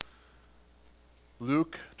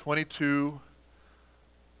Luke 22,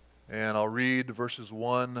 and I'll read verses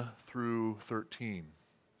 1 through 13.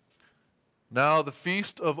 Now the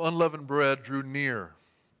feast of unleavened bread drew near,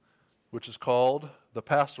 which is called the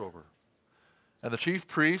Passover. And the chief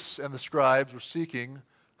priests and the scribes were seeking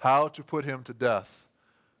how to put him to death,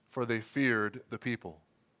 for they feared the people.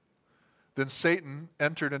 Then Satan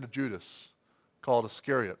entered into Judas, called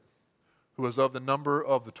Iscariot, who was of the number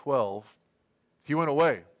of the 12. He went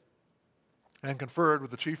away and conferred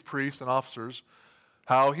with the chief priests and officers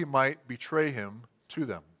how he might betray him to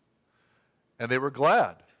them. And they were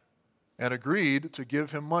glad and agreed to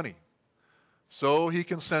give him money. So he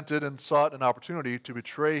consented and sought an opportunity to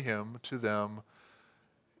betray him to them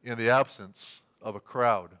in the absence of a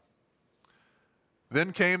crowd.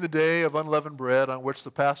 Then came the day of unleavened bread on which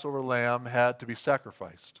the Passover lamb had to be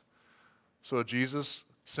sacrificed. So Jesus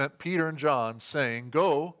sent Peter and John, saying,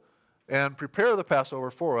 "Go and prepare the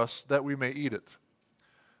Passover for us, that we may eat it."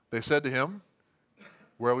 They said to him,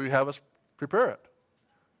 "Where will you have us prepare it?"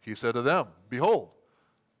 He said to them, "Behold,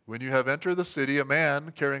 when you have entered the city, a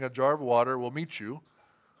man carrying a jar of water will meet you.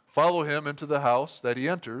 Follow him into the house that he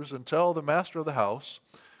enters, and tell the master of the house,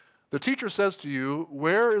 'The teacher says to you,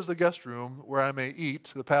 where is the guest room where I may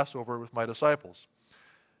eat the Passover with my disciples?'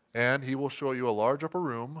 And he will show you a large upper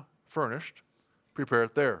room, furnished. Prepare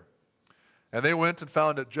it there." And they went and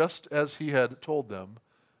found it just as he had told them,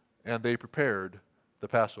 and they prepared the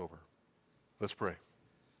Passover. Let's pray.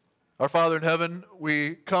 Our Father in heaven,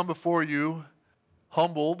 we come before you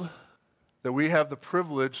humbled that we have the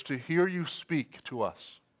privilege to hear you speak to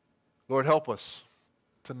us. Lord, help us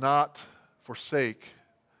to not forsake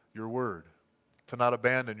your word, to not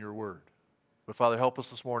abandon your word. But Father, help us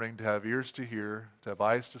this morning to have ears to hear, to have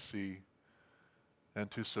eyes to see,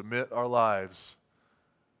 and to submit our lives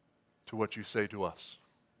to what you say to us.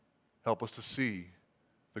 Help us to see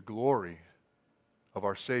the glory of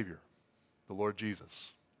our Savior, the Lord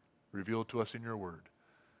Jesus, revealed to us in your word.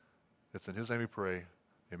 It's in his name we pray.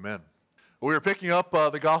 Amen. We are picking up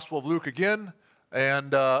the Gospel of Luke again,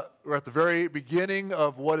 and we're at the very beginning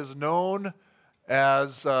of what is known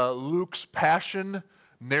as Luke's passion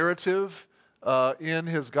narrative in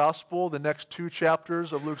his Gospel. The next two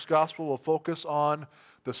chapters of Luke's Gospel will focus on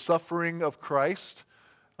the suffering of Christ,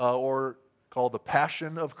 or called the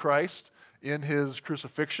Passion of Christ, in his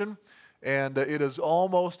crucifixion. And it is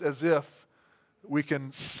almost as if we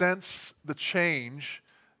can sense the change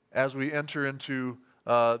as we enter into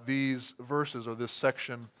these verses or this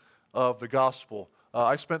section of the Gospel.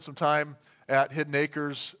 I spent some time at Hidden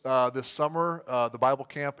Acres this summer, the Bible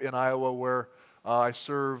camp in Iowa where I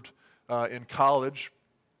served in college.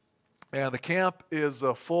 And the camp is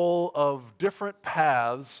full of different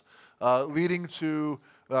paths leading to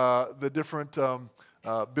the different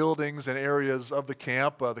buildings and areas of the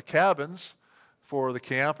camp. The cabins for the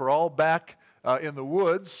camp are all back in the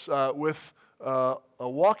woods with a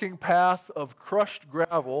walking path of crushed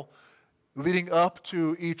gravel leading up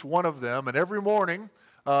to each one of them. And every morning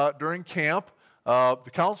during camp,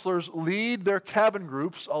 the counselors lead their cabin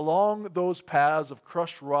groups along those paths of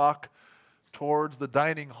crushed rock towards the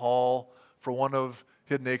dining hall for one of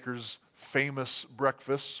Hidden Acres' famous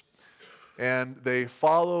breakfasts. And they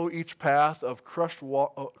follow each path of crushed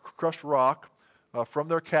rock from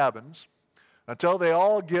their cabins until they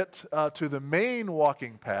all get to the main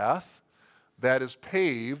walking path that is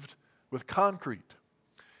paved with concrete.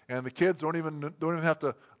 And the kids don't even have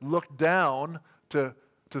to look down to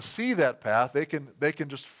see that path. They can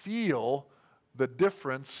just feel the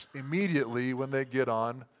difference immediately when they get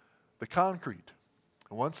on the concrete.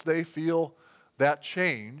 And once they feel that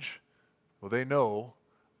change, well, they know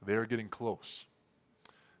they're getting close.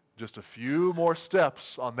 Just a few more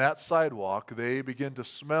steps on that sidewalk, they begin to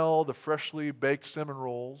smell the freshly baked cinnamon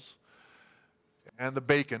rolls and the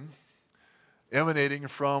bacon emanating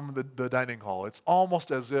from the dining hall. It's almost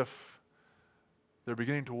as if they're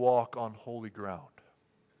beginning to walk on holy ground.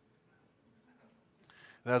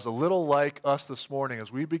 And as a little like us this morning,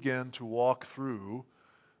 as we begin to walk through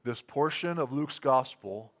this portion of Luke's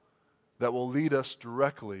Gospel that will lead us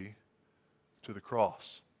directly to the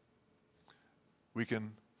cross. We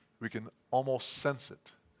can almost sense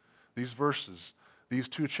it. These verses, these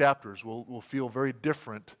two chapters will feel very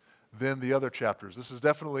different than the other chapters. This is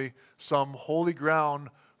definitely some holy ground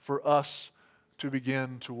for us to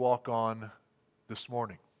begin to walk on this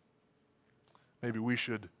morning. Maybe we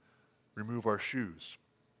should remove our shoes.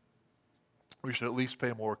 We should at least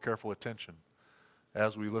pay more careful attention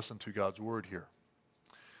as we listen to God's word here.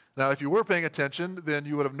 Now, if you were paying attention, then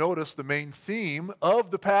you would have noticed the main theme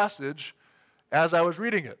of the passage as I was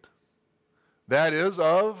reading it. That is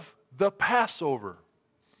of the Passover.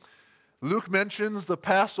 Luke mentions the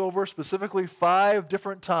Passover specifically 5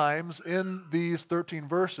 different times in these 13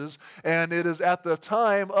 verses, and it is at the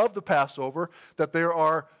time of the Passover that there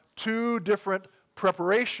are 2 different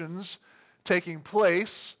preparations taking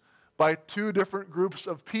place by 2 different groups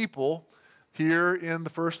of people here in the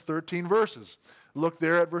first 13 verses. Look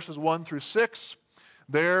there at verses 1 through 6.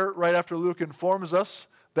 There, right after Luke informs us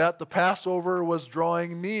that the Passover was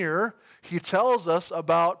drawing near, he tells us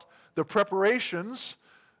about the preparations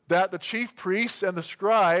that the chief priests and the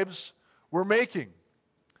scribes were making.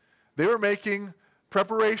 They were making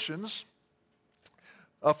preparations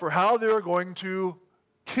for how they were going to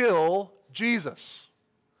kill Jesus.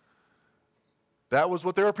 That was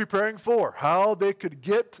what they were preparing for, how they could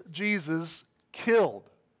get Jesus killed.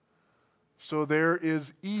 So there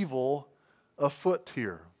is evil afoot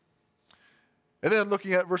here. And then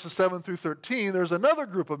looking at verses 7 through 13, there's another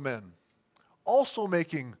group of men also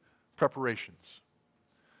making preparations.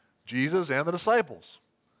 Jesus and the disciples.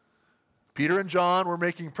 Peter and John were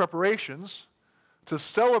making preparations to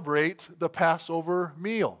celebrate the Passover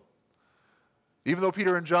meal. Even though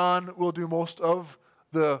Peter and John will do most of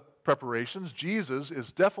the preparations, Jesus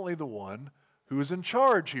is definitely the one who is in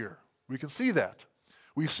charge here. We can see that.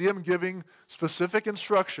 We see him giving specific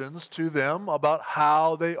instructions to them about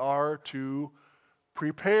how they are to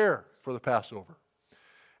prepare for the Passover.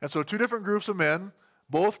 And so 2 different groups of men,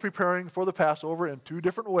 both preparing for the Passover in 2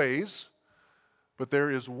 different ways, but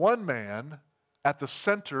there is one man at the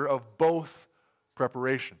center of both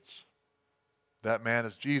preparations. That man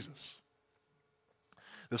is Jesus.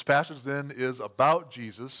 This passage then is about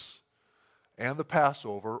Jesus and the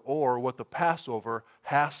Passover, or what the Passover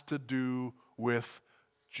has to do with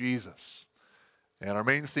Jesus. And our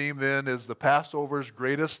main theme then is the Passover's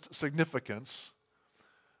greatest significance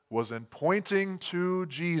was in pointing to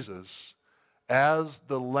Jesus as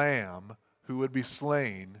the Lamb who would be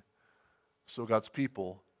slain so God's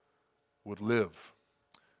people would live.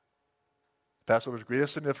 Passover's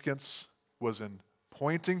greatest significance was in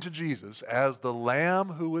pointing to Jesus as the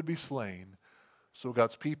Lamb who would be slain so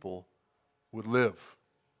God's people would live.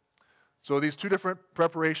 So these 2 different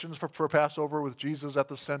preparations for Passover with Jesus at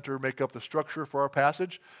the center make up the structure for our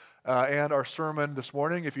passage and our sermon this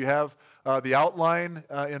morning. If you have the outline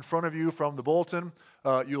in front of you from the bulletin,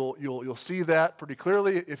 you'll see that pretty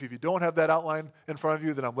clearly. If you don't have that outline in front of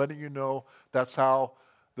you, then I'm letting you know that's how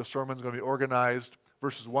the sermon is going to be organized.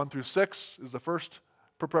 Verses 1 through 6 is the first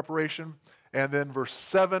preparation, and then verse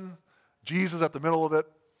 7, Jesus at the middle of it,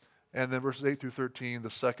 and then verses 8 through 13,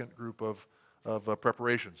 the second group of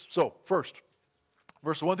preparations. So, first,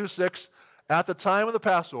 verse 1 through 6, at the time of the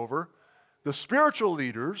Passover, the spiritual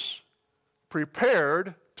leaders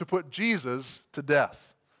prepared to put Jesus to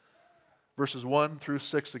death. Verses 1 through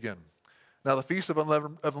 6 again. Now the feast of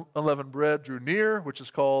unleavened bread drew near, which is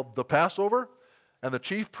called the Passover, and the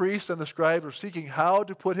chief priests and the scribes were seeking how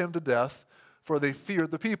to put him to death, for they feared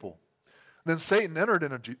the people. Then Satan entered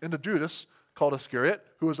into Judas, called Iscariot,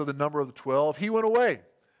 who was of the number of the 12. He went away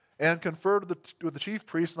and conferred with the chief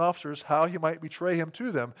priests and officers how he might betray him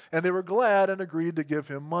to them. And they were glad and agreed to give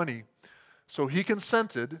him money. So he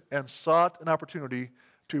consented and sought an opportunity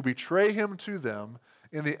to betray him to them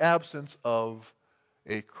in the absence of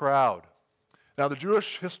a crowd. Now the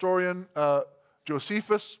Jewish historian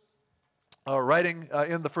Josephus, writing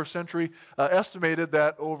in the first century, estimated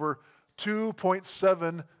that over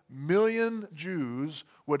 2.7 million Jews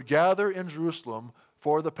would gather in Jerusalem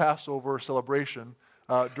for the Passover celebration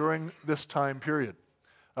during this time period.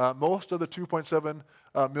 Most of the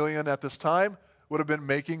 2.7 million at this time would have been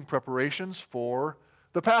making preparations for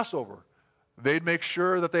the Passover. They'd make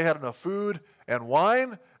sure that they had enough food and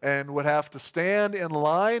wine and would have to stand in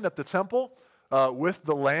line at the temple with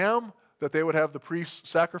the lamb that they would have the priests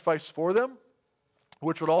sacrifice for them,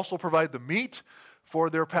 which would also provide the meat for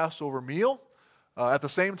their Passover meal. At the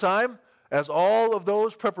same time, as all of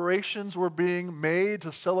those preparations were being made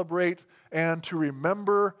to celebrate and to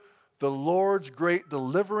remember the Lord's great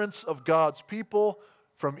deliverance of God's people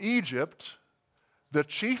from Egypt, the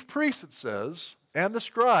chief priests, it says, and the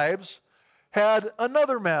scribes had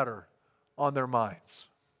another matter on their minds.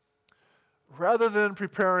 Rather than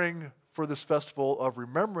preparing for this festival of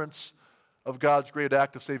remembrance of God's great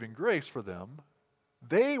act of saving grace for them,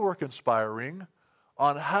 they were conspiring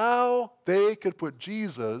on how they could put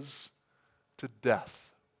Jesus to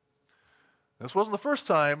death. This wasn't the first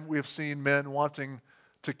time we have seen men wanting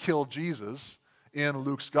to kill Jesus in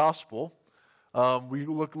Luke's gospel. We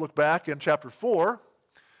look back in chapter 4.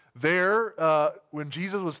 There, when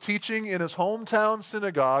Jesus was teaching in his hometown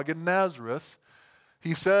synagogue in Nazareth,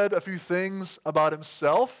 he said a few things about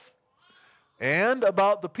himself and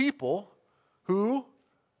about the people who,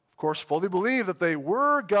 of course, fully believed that they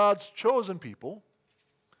were God's chosen people.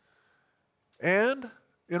 And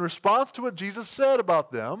in response to what Jesus said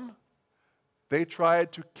about them, they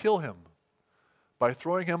tried to kill him by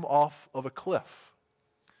throwing him off of a cliff.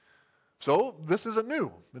 So this isn't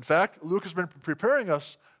new. In fact, Luke has been preparing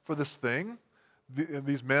us for this thing,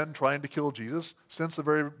 these men trying to kill Jesus, since the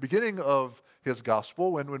very beginning of his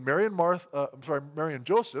gospel, when Mary and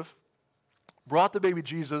Joseph brought the baby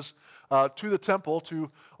Jesus to the temple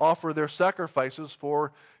to offer their sacrifices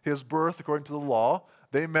for his birth according to the law.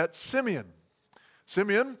 They met Simeon.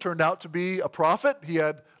 Simeon turned out to be a prophet. He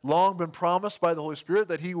had long been promised by the Holy Spirit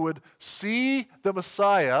that he would see the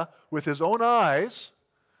Messiah with his own eyes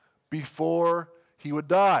before he would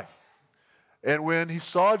die. And when he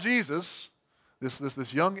saw Jesus,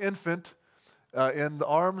 this young infant in the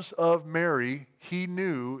arms of Mary, he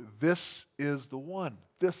knew this is the one.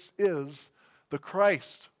 This is the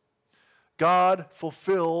Christ. God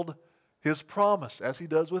fulfilled his promise, as he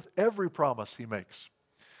does with every promise he makes.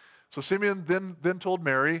 So Simeon then told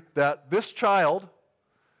Mary that this child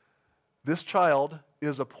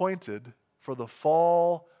is appointed for the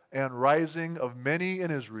fall and rising of many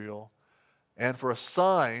in Israel, and for a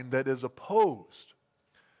sign that is opposed.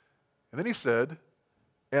 And then he said,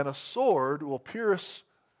 and a sword will pierce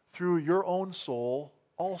through your own soul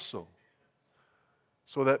also,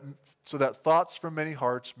 so that thoughts from many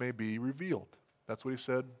hearts may be revealed. That's what he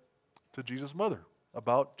said to Jesus' mother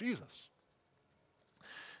about Jesus.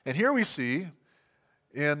 And here we see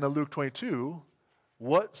in Luke 22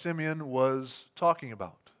 what Simeon was talking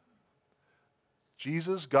about.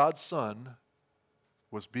 Jesus, God's Son,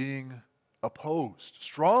 was being opposed,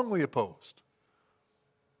 strongly opposed.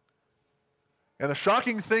 And the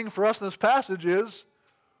shocking thing for us in this passage is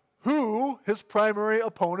who his primary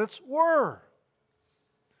opponents were.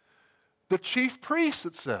 The chief priests,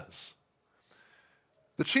 it says.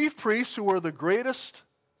 The chief priests who were the greatest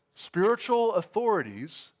spiritual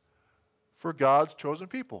authorities for God's chosen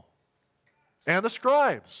people. And the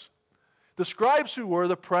scribes. The scribes who were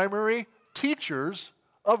the primary teachers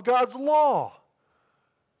of God's law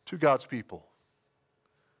to God's people.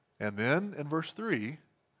 And then in verse 3,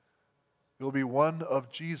 it will be one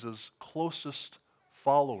of Jesus' closest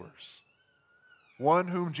followers. One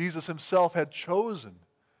whom Jesus himself had chosen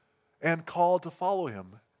and called to follow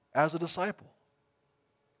him as a disciple.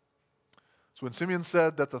 So when Simeon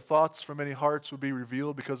said that the thoughts from many hearts would be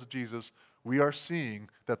revealed because of Jesus, we are seeing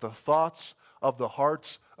that the thoughts of the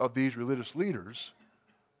hearts of these religious leaders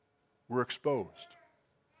were exposed.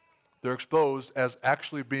 They're exposed as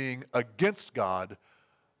actually being against God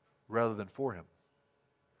rather than for him.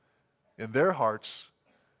 In their hearts,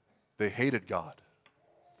 they hated God.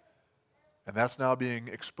 And that's now being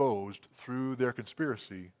exposed through their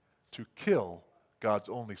conspiracy to kill God's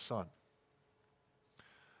only Son.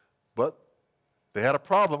 But they had a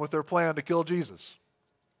problem with their plan to kill Jesus.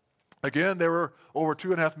 Again, there were over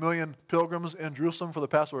 2.5 million pilgrims in Jerusalem for the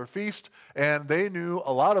Passover feast, and they knew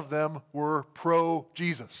a lot of them were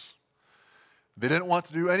pro-Jesus. They didn't want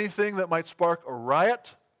to do anything that might spark a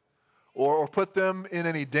riot or put them in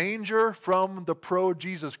any danger from the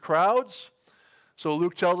pro-Jesus crowds. So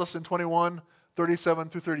Luke tells us in 21:37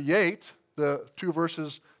 through 38, the two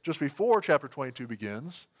verses just before chapter 22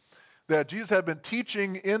 begins, that Jesus had been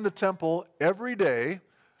teaching in the temple every day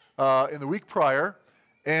in the week prior,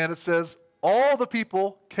 and it says, all the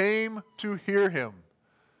people came to hear him.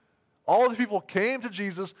 All the people came to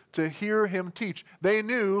Jesus to hear him teach. They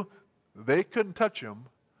knew they couldn't touch him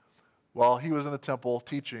while he was in the temple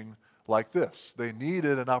teaching like this. They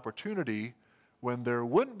needed an opportunity when there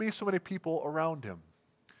wouldn't be so many people around him.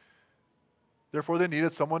 Therefore, they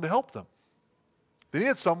needed someone to help them. They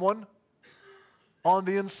needed someone on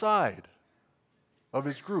the inside of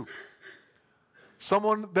his group.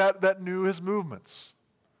 Someone that knew his movements.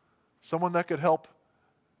 Someone that could help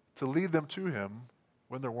to lead them to him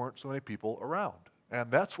when there weren't so many people around. And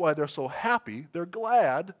that's why they're so happy, they're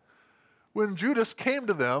glad, when Judas came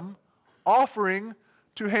to them offering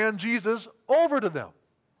to hand Jesus over to them.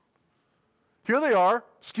 Here they are,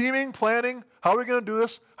 scheming, planning, how are we going to do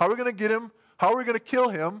this? How are we going to get him? How are we going to kill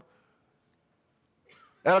him?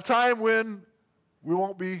 At a time when we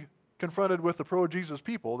won't be confronted with the pro-Jesus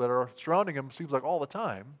people that are surrounding him, seems like all the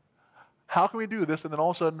time. How can we do this? And then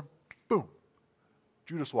all of a sudden, boom,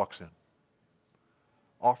 Judas walks in,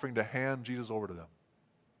 offering to hand Jesus over to them.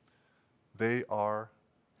 They are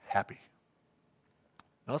happy.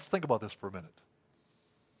 Now let's think about this for a minute.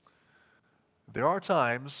 There are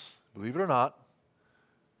times, believe it or not,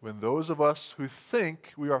 when those of us who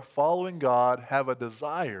think we are following God have a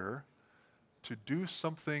desire to do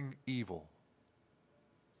something evil.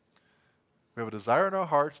 We have a desire in our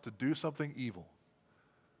hearts to do something evil.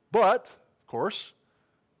 But, of course,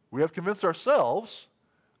 we have convinced ourselves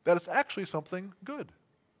that it's actually something good.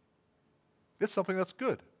 It's something that's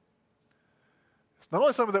good. It's not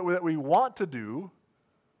only something that we want to do,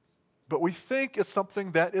 but we think it's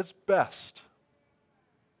something that is best.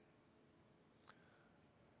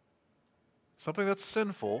 Something that's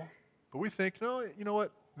sinful, but we think, no, you know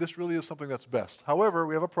what? This really is something that's best. However,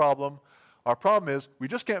 we have a problem. Our problem is we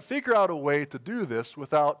just can't figure out a way to do this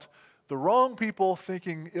without the wrong people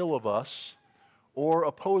thinking ill of us or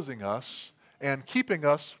opposing us and keeping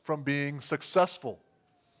us from being successful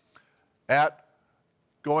at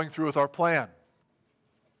going through with our plan.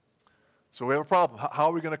 So we have a problem. How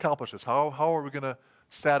are we going to accomplish this? How are we going to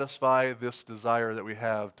satisfy this desire that we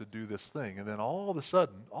have to do this thing? And then all of a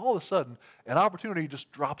sudden, an opportunity just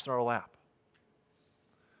drops in our lap.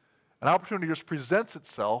 An opportunity just presents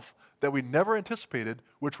itself that we never anticipated,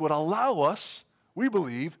 which would allow us, we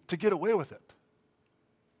believe, to get away with it.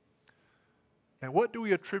 And what do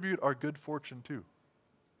we attribute our good fortune to?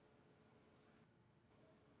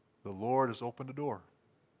 The Lord has opened a door.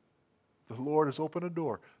 The Lord has opened a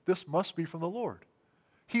door. This must be from the Lord.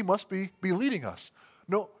 He must be leading us.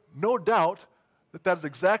 No doubt that is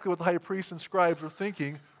exactly what the high priests and scribes were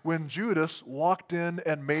thinking when Judas walked in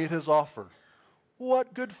and made his offer.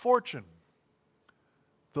 What good fortune.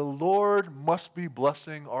 The Lord must be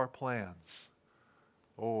blessing our plans.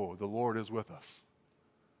 Oh, the Lord is with us.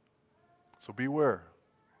 So beware.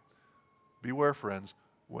 Beware, friends.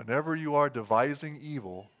 Whenever you are devising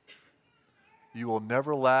evil, you will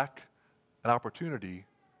never lack an opportunity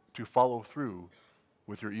to follow through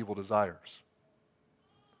with your evil desires.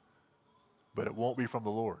 But it won't be from the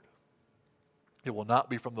Lord. It will not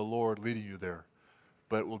be from the Lord leading you there,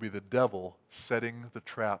 but it will be the devil setting the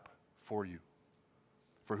trap for you.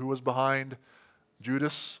 For who was behind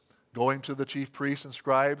Judas going to the chief priests and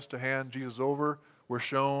scribes to hand Jesus over? We're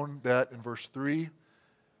shown that in verse 3,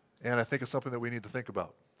 and I think it's something that we need to think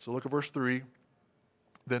about. So look at verse 3.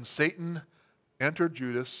 Then Satan entered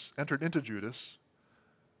into Judas,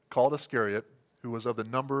 called Iscariot, who was of the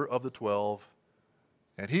number of the 12,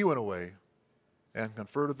 and he went away and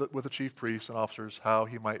conferred with the chief priests and officers how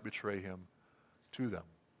he might betray him to them.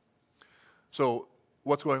 So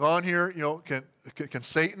what's going on here? Can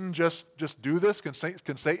Satan just do this? Can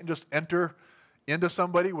Satan just enter into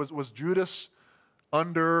somebody? Was Judas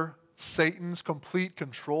under Satan's complete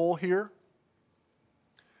control here?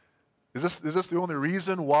 Is this the only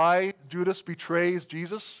reason why Judas betrays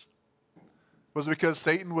Jesus? Was it because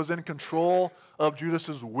Satan was in control of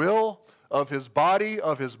Judas's will, of his body,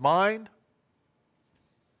 of his mind?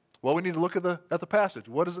 Well, we need to look at the passage.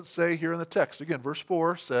 What does it say here in the text? Again, verse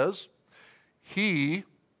 4 says, he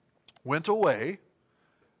went away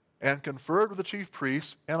and conferred with the chief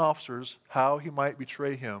priests and officers how he might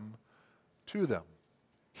betray him to them.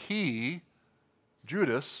 He,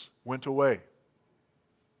 Judas, went away.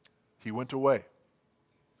 He went away.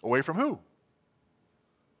 Away from who?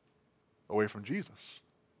 Away from Jesus.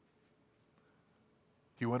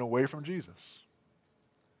 He went away from Jesus.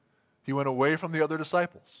 He went away from the other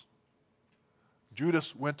disciples.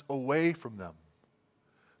 Judas went away from them.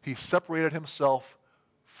 He separated himself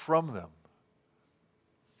from them.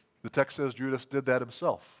 The text says Judas did that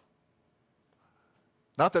himself.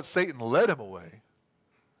 Not that Satan led him away.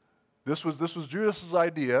 This was Judas's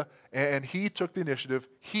idea, and he took the initiative.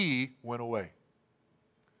 He went away.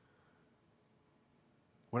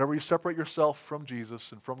 Whenever you separate yourself from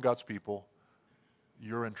Jesus and from God's people,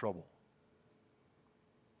 you're in trouble.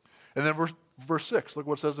 And then verse 6, look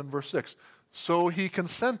what it says in verse 6. So he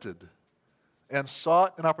consented and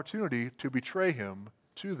sought an opportunity to betray him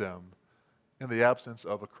to them in the absence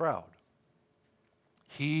of a crowd.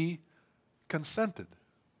 He consented.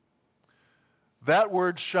 That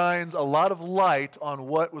word shines a lot of light on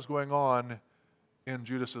what was going on in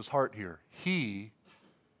Judas's heart here. He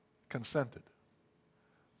consented.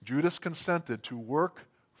 Judas consented to work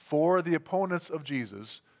for the opponents of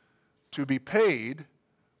Jesus, to be paid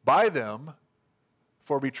by them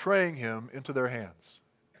for betraying him into their hands.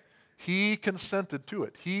 He consented to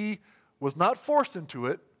it. He was not forced into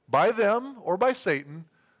it by them or by Satan.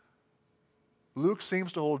 Luke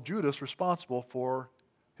seems to hold Judas responsible for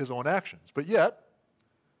his own actions. But yet,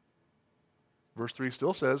 verse 3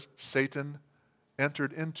 still says, Satan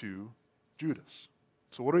entered into Judas.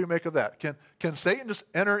 So what do we make of that? Can Satan just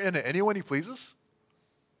enter into anyone he pleases?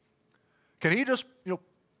 Can he just,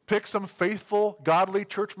 pick some faithful, godly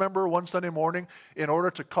church member one Sunday morning in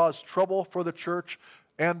order to cause trouble for the church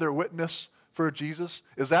and their witness for Jesus?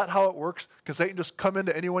 Is that how it works? Can Satan just come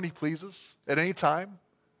into anyone he pleases at any time?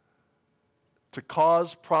 to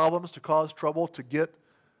cause problems, to cause trouble, to get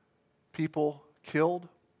people killed?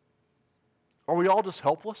 Are we all just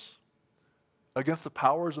helpless against the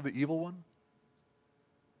powers of the evil one?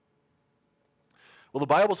 Well, the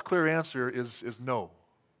Bible's clear answer is no.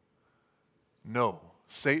 No.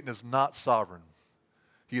 Satan is not sovereign.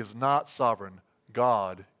 He is not sovereign.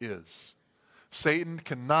 God is. Satan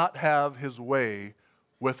cannot have his way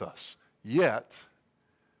with us. Yet,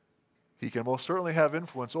 he can most certainly have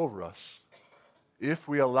influence over us if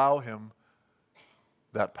we allow him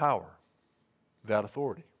that power, that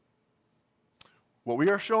authority. What we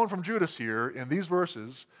are shown from Judas here in these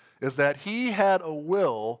verses is that he had a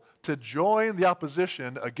will to join the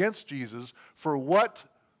opposition against Jesus for what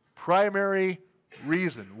primary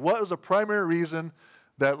reason? What is the primary reason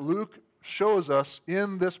that Luke shows us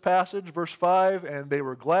in this passage, verse 5, and they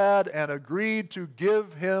were glad and agreed to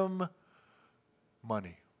give him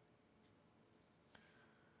money.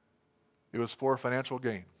 It was for financial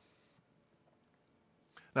gain.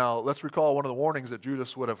 Now, let's recall one of the warnings that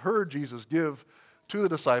Judas would have heard Jesus give to the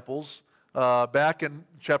disciples back in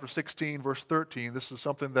chapter 16, verse 13. This is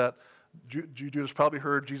something that Judas probably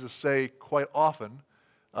heard Jesus say quite often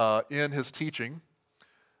in his teaching.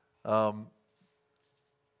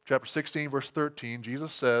 Chapter 16, verse 13,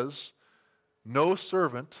 Jesus says, "No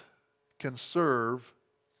servant can serve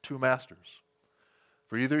two masters,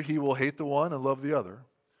 for either he will hate the one and love the other,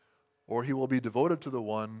 or he will be devoted to the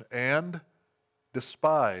one and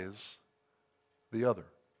despise the other.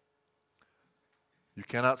 You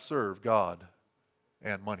cannot serve God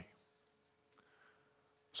and money."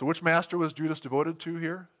 So which master was Judas devoted to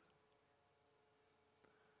here?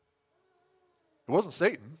 It wasn't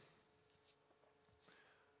Satan.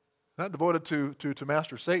 Not devoted to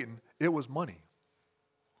Master Satan. It was money.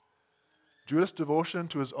 Judas' devotion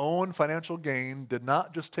to his own financial gain did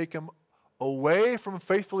not just take him away from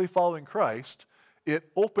faithfully following Christ, it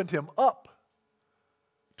opened him up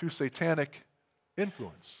to satanic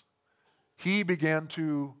influence. He began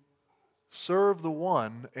to serve the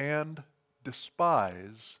one and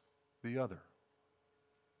despise the other.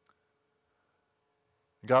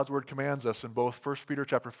 God's word commands us in both 1 Peter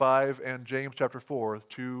chapter 5 and James chapter 4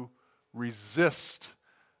 to resist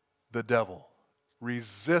the devil.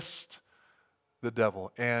 Resist the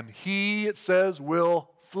devil. And he, it says,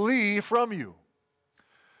 will flee from you.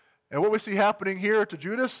 And what we see happening here to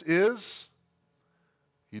Judas is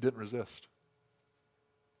he didn't resist.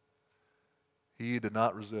 He did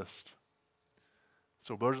not resist.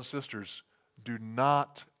 So, brothers and sisters, do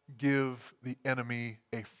not give the enemy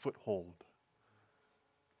a foothold.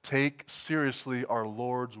 Take seriously our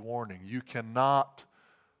Lord's warning. You cannot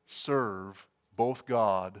serve both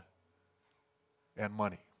God and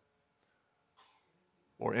money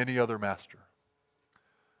or any other master.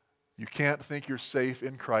 You can't think you're safe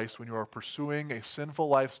in Christ when you are pursuing a sinful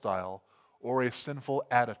lifestyle or a sinful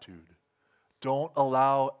attitude. Don't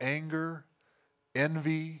allow anger,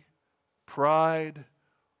 envy, pride,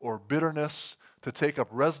 or bitterness to take up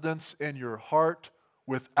residence in your heart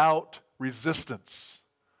without resistance.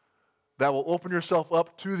 That will open yourself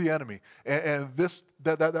up to the enemy. And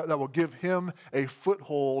that will give him a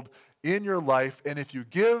foothold in your life. And if you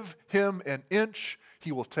give him an inch,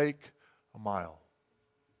 he will take a mile.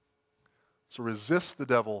 So resist the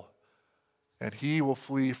devil, and he will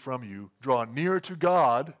flee from you. Draw near to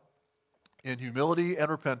God in humility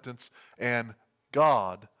and repentance, and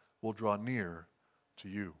God will draw near to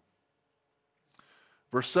you.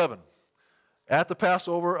 Verse 7. At the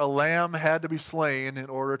Passover, a lamb had to be slain in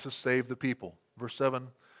order to save the people. Verse 7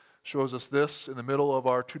 shows us this in the middle of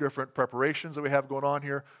our two different preparations that we have going on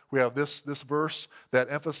here. We have this verse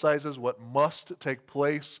that emphasizes what must take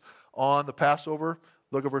place on the Passover.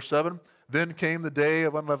 Look at verse 7. Then came the day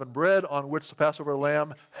of unleavened bread on which the Passover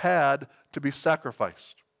lamb had to be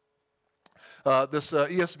sacrificed. This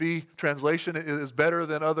ESV translation is better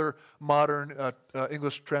than other modern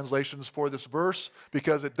English translations for this verse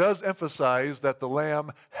because it does emphasize that the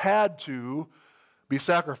lamb had to be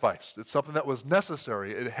sacrificed. It's something that was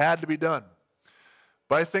necessary. It had to be done.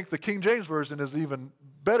 But I think the King James Version is an even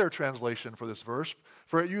better translation for this verse,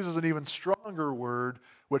 for it uses an even stronger word,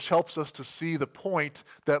 which helps us to see the point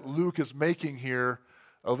that Luke is making here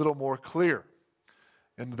a little more clear.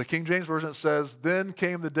 In the King James Version it says, "Then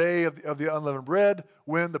came the day of the unleavened bread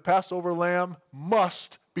when the Passover lamb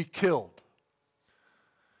must be killed."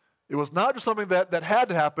 It was not just something that had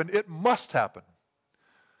to happen, it must happen.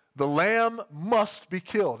 The lamb must be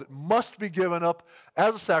killed. It must be given up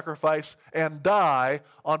as a sacrifice and die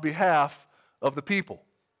on behalf of the people.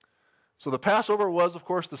 So the Passover was, of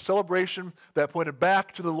course, the celebration that pointed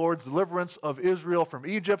back to the Lord's deliverance of Israel from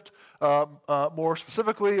Egypt. More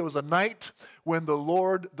specifically, it was a night when the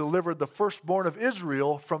Lord delivered the firstborn of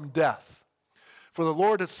Israel from death. For the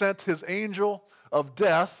Lord had sent his angel of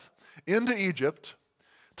death into Egypt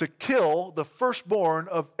to kill the firstborn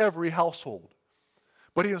of every household.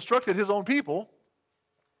 But he instructed his own people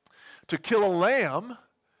to kill a lamb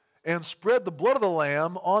and spread the blood of the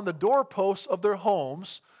lamb on the doorposts of their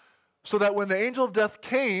homes, so that when the angel of death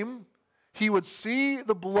came, he would see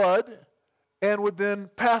the blood and would then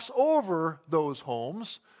pass over those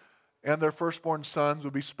homes, and their firstborn sons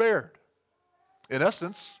would be spared. In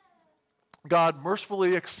essence, God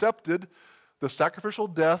mercifully accepted the sacrificial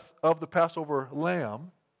death of the Passover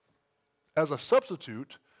lamb as a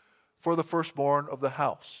substitute for the firstborn of the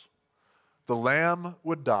house. The lamb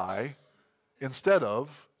would die instead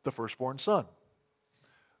of the firstborn son.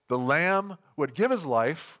 The lamb would give his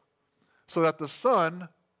life so that the son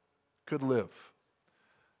could live.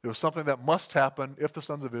 It was something that must happen if the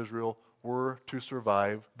sons of Israel were to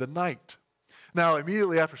survive the night. Now,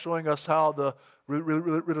 immediately after showing us how the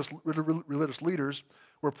religious leaders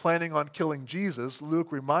were planning on killing Jesus,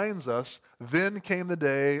 Luke reminds us, then came the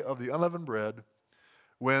day of the unleavened bread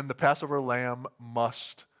when the Passover lamb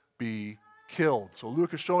must be killed. So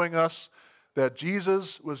Luke is showing us that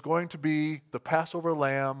Jesus was going to be the Passover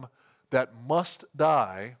lamb that must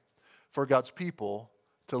die for God's people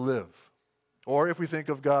to live. Or if we think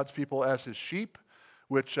of God's people as his sheep,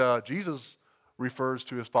 which Jesus refers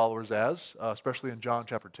to his followers as, especially in John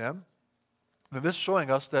chapter 10, then this is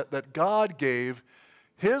showing us that God gave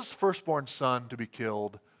his firstborn son to be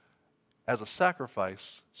killed as a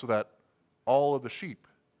sacrifice so that all of the sheep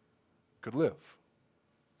could live.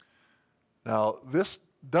 Now, this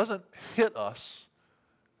doesn't hit us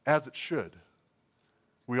as it should.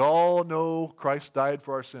 We all know Christ died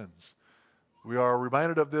for our sins. We are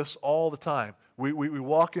reminded of this all the time. We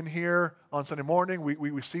walk in here on Sunday morning,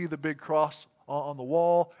 we see the big cross on the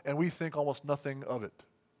wall, and we think almost nothing of it.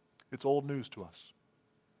 It's old news to us.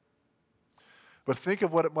 But think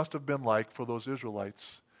of what it must have been like for those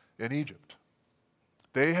Israelites in Egypt.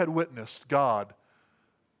 They had witnessed God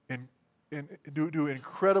do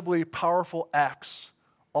incredibly powerful acts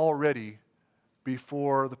already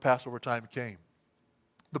before the Passover time came.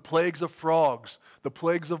 The plagues of frogs, the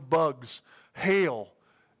plagues of bugs, hail,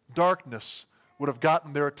 darkness would have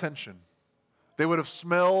gotten their attention. They would have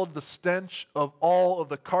smelled the stench of all of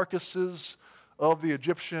the carcasses of the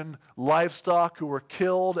Egyptian livestock who were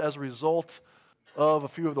killed as a result of a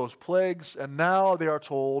few of those plagues. And now they are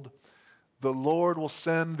told the Lord will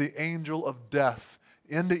send the angel of death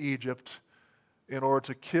into Egypt in order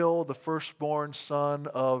to kill the firstborn son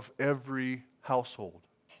of every household.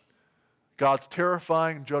 God's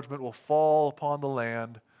terrifying judgment will fall upon the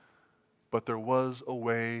land, but there was a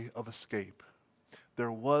way of escape.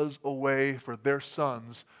 There was a way for their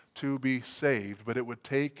sons to be saved, but it would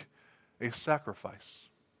take a sacrifice.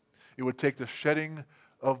 It would take the shedding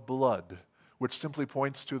of blood, which simply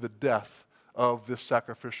points to the death of this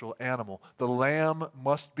sacrificial animal. The lamb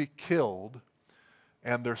must be killed,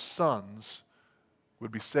 and their sons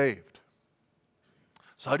would be saved.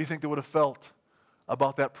 So how do you think they would have felt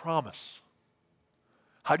about that promise?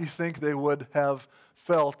 How do you think they would have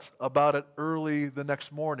felt about it early the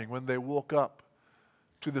next morning when they woke up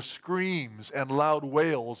to the screams and loud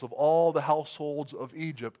wails of all the households of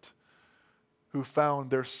Egypt who found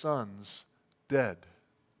their sons dead?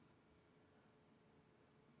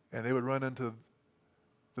 And they would run into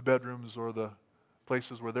the bedrooms or the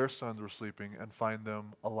places where their sons were sleeping and find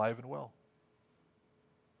them alive and well.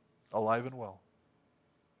 Alive and well.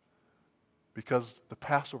 Because the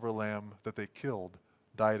Passover lamb that they killed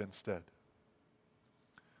died instead.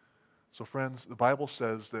 So friends, the Bible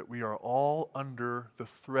says that we are all under the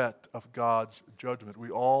threat of God's judgment. We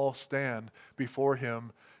all stand before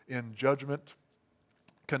him in judgment,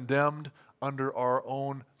 condemned under our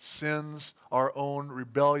own sins, our own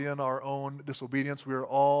rebellion, our own disobedience. We are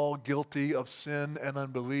all guilty of sin and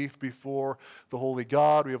unbelief before the holy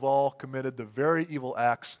God. We have all committed the very evil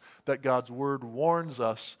acts that God's word warns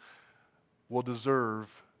us will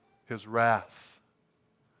deserve his wrath.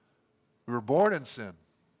 We were born in sin.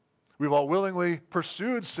 We've all willingly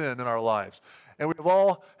pursued sin in our lives. And we've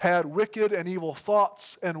all had wicked and evil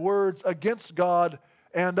thoughts and words against God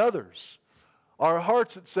and others. Our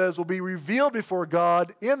hearts, it says, will be revealed before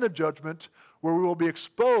God in the judgment, where we will be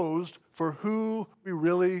exposed for who we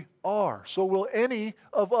really are. So will any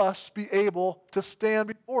of us be able to stand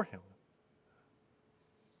before him?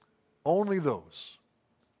 Only those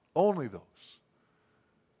who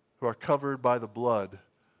are covered by the blood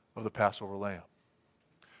of the Passover lamb.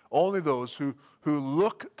 Only those who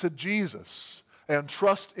look to Jesus and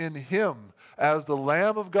trust in him as the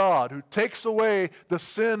Lamb of God who takes away the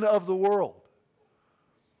sin of the world.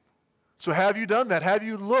 So have you done that? Have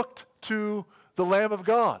you looked to the Lamb of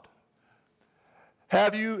God?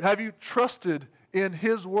 Have you trusted in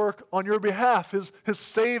his work on your behalf, his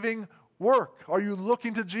saving work? Are you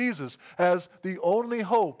looking to Jesus as the only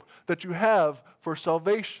hope that you have for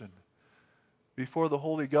salvation before the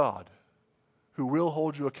holy God who will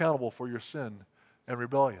hold you accountable for your sin and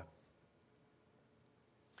rebellion?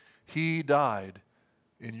 He died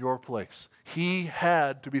in your place. He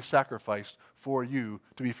had to be sacrificed for you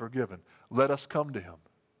to be forgiven. Let us come to him.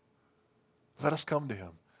 Let us come to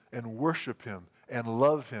him and worship him and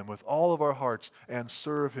love him with all of our hearts and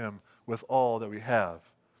serve him with all that we have.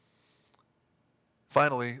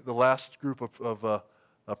 Finally, the last group of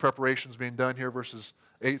preparations being done here, verses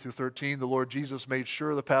 8 through 13, the Lord Jesus made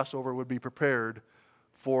sure the Passover would be prepared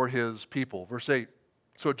for his people. Verse 8,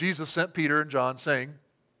 so Jesus sent Peter and John, saying,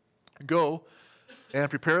 go and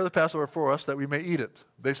prepare the Passover for us that we may eat it.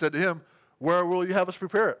 They said to him, where will you have us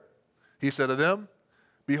prepare it? He said to them,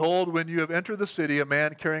 behold, when you have entered the city, a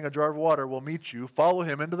man carrying a jar of water will meet you. Follow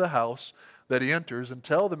him into the house that he enters and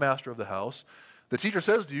tell the master of the house, the teacher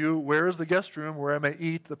says to you, where is the guest room where I may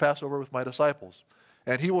eat the Passover with my disciples?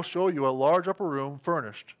 And he will show you a large upper room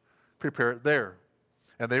furnished. Prepare it there.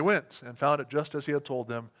 And they went and found it just as he had told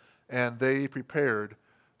them, and they prepared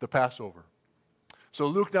the Passover. So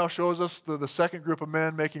Luke now shows us the second group of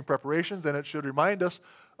men making preparations, and it should remind us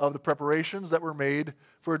of the preparations that were made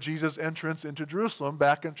for Jesus' entrance into Jerusalem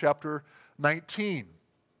back in chapter 19.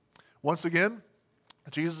 Once again,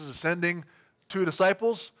 Jesus is sending two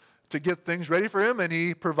disciples to get things ready for him, and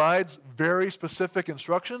he provides very specific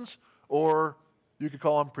instructions, or you could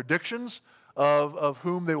call them predictions, of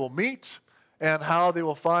whom they will meet and how they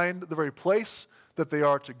will find the very place that they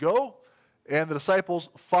are to go. And the disciples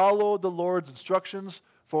followed the Lord's instructions,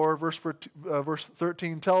 for verse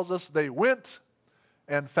 13 tells us they went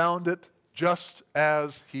and found it just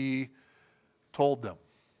as he told them.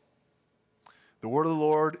 The word of the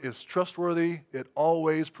Lord is trustworthy. It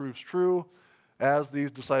always proves true, as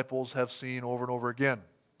these disciples have seen over and over again.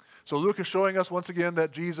 So Luke is showing us once again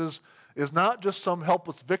that Jesus is not just some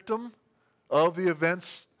helpless victim of the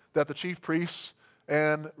events that the chief priests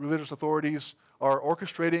and religious authorities are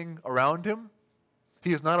orchestrating around him.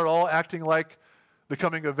 He is not at all acting like the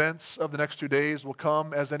coming events of the next 2 days will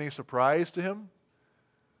come as any surprise to him.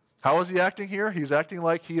 How is he acting here? He's acting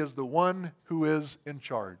like he is the one who is in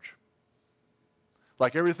charge.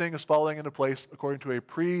 Like everything is falling into place according to a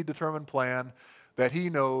predetermined plan that he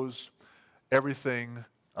knows everything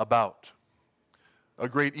about. A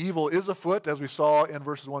great evil is afoot, as we saw in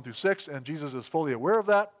verses 1 through 6, and Jesus is fully aware of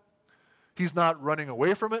that. He's not running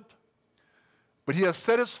away from it, but he has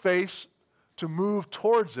set his face to move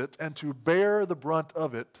towards it and to bear the brunt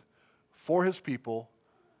of it for his people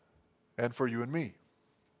and for you and me.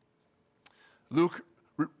 Luke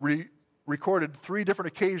recorded 3 different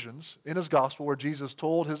occasions in his gospel where Jesus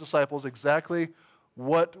told his disciples exactly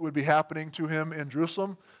what would be happening to him in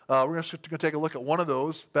Jerusalem. We're going to take a look at one of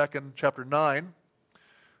those back in chapter 9.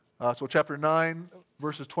 So chapter 9,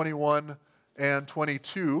 verses 21 and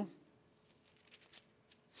 22.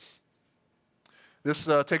 This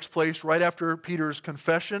takes place right after Peter's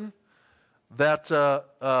confession that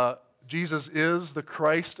Jesus is the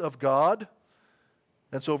Christ of God.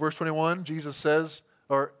 And so verse 21, Jesus says,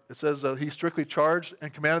 he strictly charged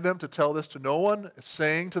and commanded them to tell this to no one,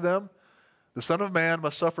 saying to them, the Son of Man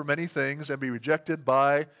must suffer many things and be rejected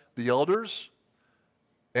by the elders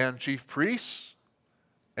and chief priests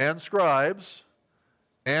and scribes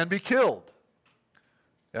and be killed,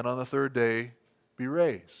 and on the third day be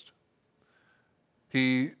raised.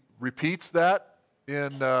 He repeats that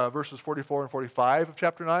in verses 44 and 45 of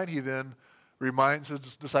chapter 9. He then reminds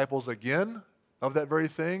his disciples again of that very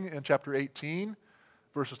thing in chapter 18,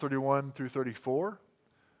 verses 31 through 34.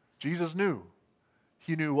 Jesus knew.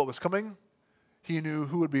 He knew what was coming. He knew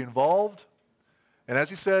who would be involved. And as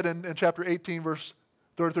he said in chapter 18, verse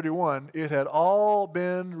 31, it had all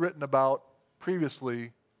been written about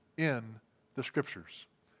previously in the Scriptures.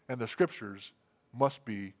 And the Scriptures must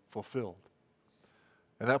be fulfilled.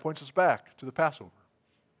 And that points us back to the Passover.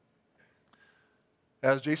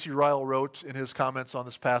 As J.C. Ryle wrote in his comments on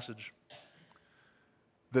this passage,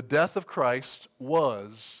 the death of Christ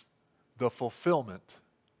was the fulfillment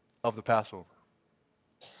of the Passover.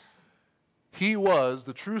 He was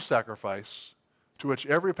the true sacrifice to which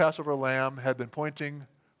every Passover lamb had been pointing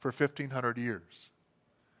for 1,500 years.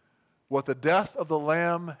 What the death of the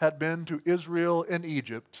lamb had been to Israel in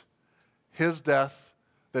Egypt, his death,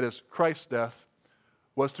 that is Christ's death,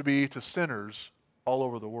 was to be to sinners all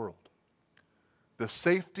over the world. The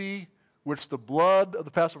safety which the blood of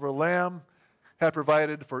the Passover lamb had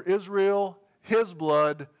provided for Israel, his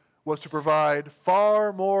blood was to provide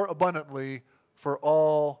far more abundantly for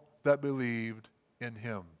all that believed in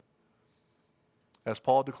him. As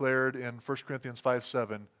Paul declared in 1 Corinthians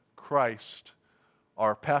 5:7, Christ,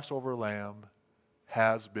 our Passover lamb,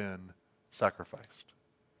 has been sacrificed.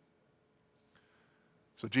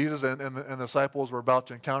 So Jesus and the disciples were about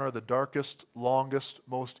to encounter the darkest, longest,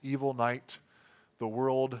 most evil night the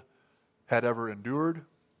world had ever endured.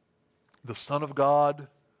 The Son of God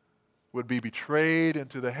would be betrayed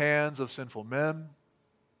into the hands of sinful men,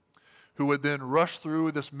 who would then rush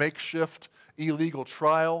through this makeshift illegal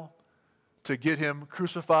trial to get him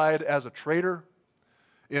crucified as a traitor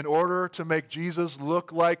in order to make Jesus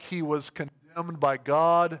look like he was condemned by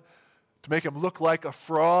God, to make him look like a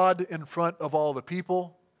fraud in front of all the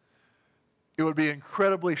people. It would be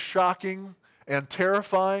incredibly shocking and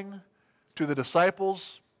terrifying to the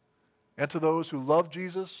disciples and to those who loved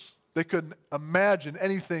Jesus. They couldn't imagine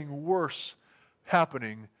anything worse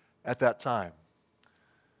happening at that time.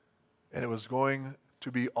 And it was going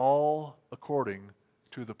to be all according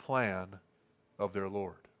to the plan of their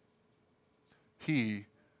Lord. He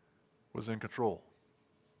was in control.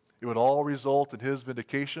 It would all result in his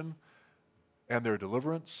vindication and their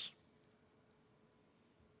deliverance.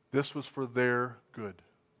 This was for their good.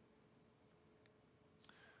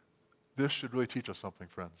 This should really teach us something,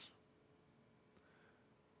 friends.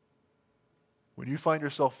 When you find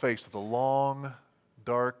yourself faced with a long,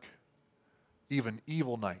 dark, even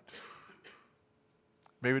evil night,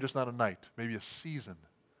 maybe just not a night, maybe a season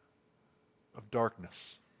of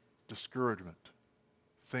darkness, discouragement,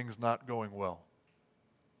 things not going well.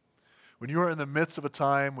 When you are in the midst of a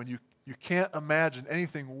time when you can't imagine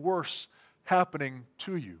anything worse happening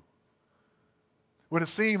to you, when it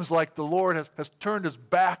seems like the Lord has turned his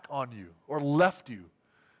back on you or left you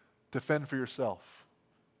to fend for yourself,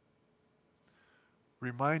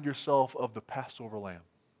 remind yourself of the Passover lamb.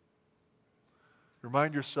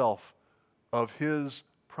 Remind yourself of his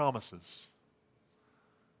promises.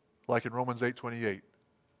 Like in Romans 8:28,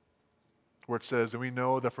 where it says, "And we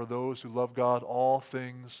know that for those who love God, all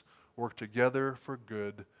things work together for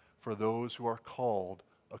good for those who are called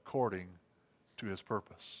according to his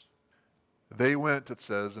purpose." They went, it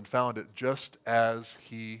says, and found it just as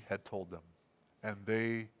he had told them. And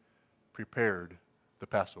they prepared the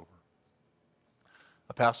Passover.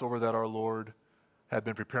 A Passover that our Lord had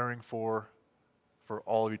been preparing for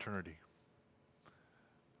all of eternity.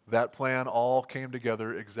 That plan all came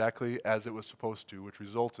together exactly as it was supposed to, which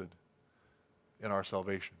resulted in our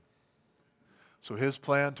salvation. So his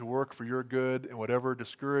plan to work for your good in whatever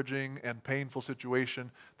discouraging and painful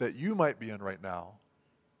situation that you might be in right now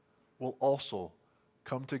will also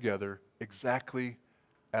come together exactly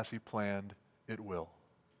as he planned it will,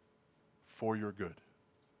 for your good.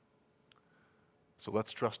 So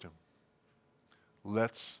let's trust him.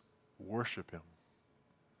 Let's worship him.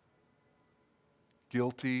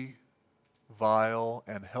 Guilty, vile,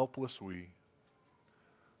 and helpless we,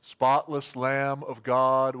 spotless Lamb of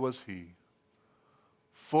God was he.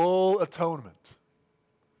 Full atonement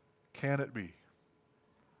can it be?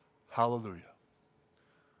 Hallelujah.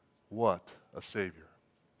 What a Savior.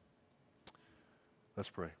 Let's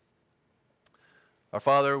pray. Our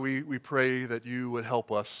Father, we pray that you would help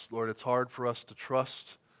us. Lord, it's hard for us to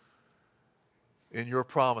trust in your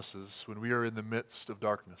promises when we are in the midst of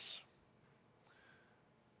darkness.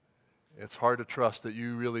 It's hard to trust that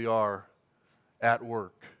you really are at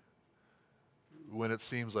work when it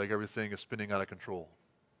seems like everything is spinning out of control.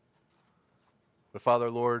 But Father,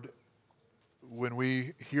 Lord, when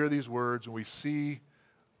we hear these words and we see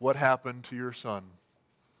what happened to your Son,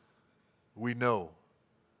 we know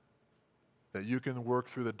that you can work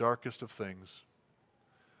through the darkest of things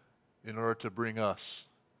in order to bring us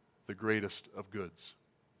the greatest of goods.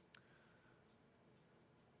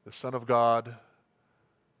 The Son of God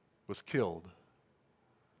was killed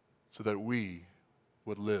so that we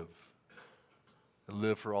would live and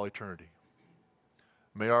live for all eternity.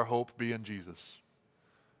 May our hope be in Jesus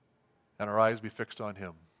and our eyes be fixed on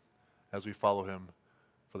him as we follow him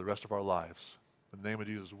for the rest of our lives. In the name of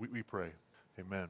Jesus, we pray. Amen.